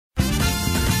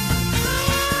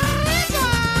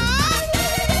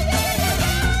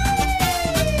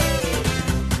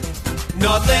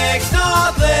North Lakes,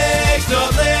 North Lakes,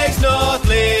 North Lakes, North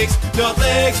Lakes, North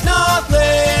Lakes, North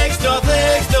Lakes, North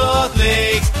Lakes, North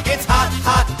Lakes. It's hot,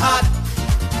 hot, hot.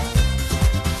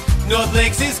 North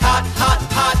Lakes is hot, hot,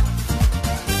 hot.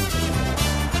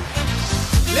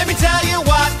 Let me tell you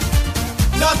what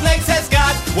North Lakes has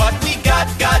got, what we got.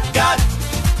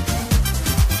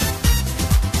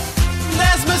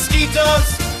 There's mosquitoes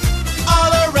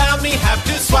all around me, have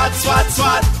to swat.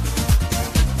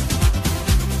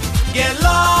 Get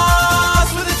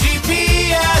lost with a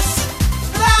GPS.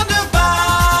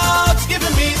 Roundabouts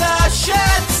giving me the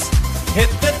shits. Hit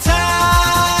the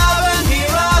tavern,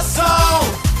 hear a song.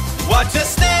 Watch a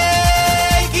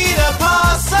snake eat a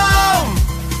possum.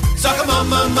 Suck 'em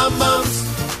mums.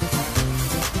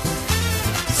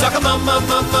 Suck 'em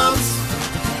mums.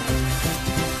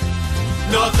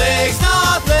 North Lakes,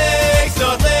 North Lakes,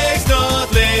 North Lakes,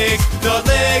 North Lakes, North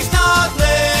Lakes, North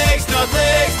Lakes, North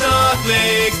Lakes, North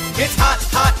Lakes. It's hot,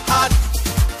 hot, hot.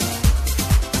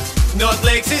 North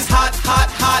Lakes is hot, hot,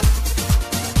 hot.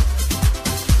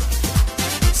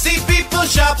 See people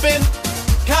shopping,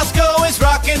 Costco is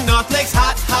rocking. North Lakes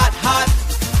hot, hot, hot.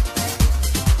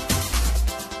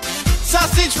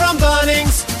 Sausage from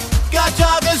Bunnings, got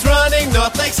joggers running.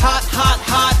 North Lakes hot, hot,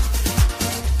 hot.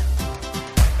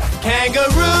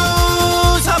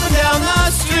 Kangaroos hopping down the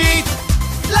street.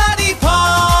 Laddie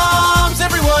palms,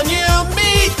 everyone you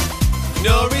meet.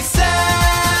 No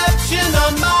reception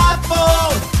on my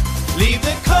phone. Leave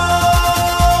the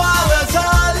koalas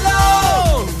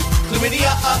alone.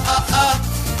 Chlamydia,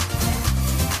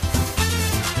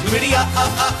 Chlamydia,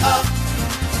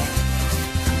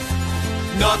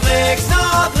 North Lakes,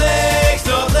 North Lakes,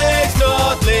 North Lakes,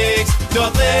 North Lakes,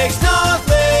 North Lakes, North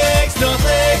Lakes, North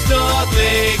Lakes, North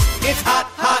Lakes. It's hot,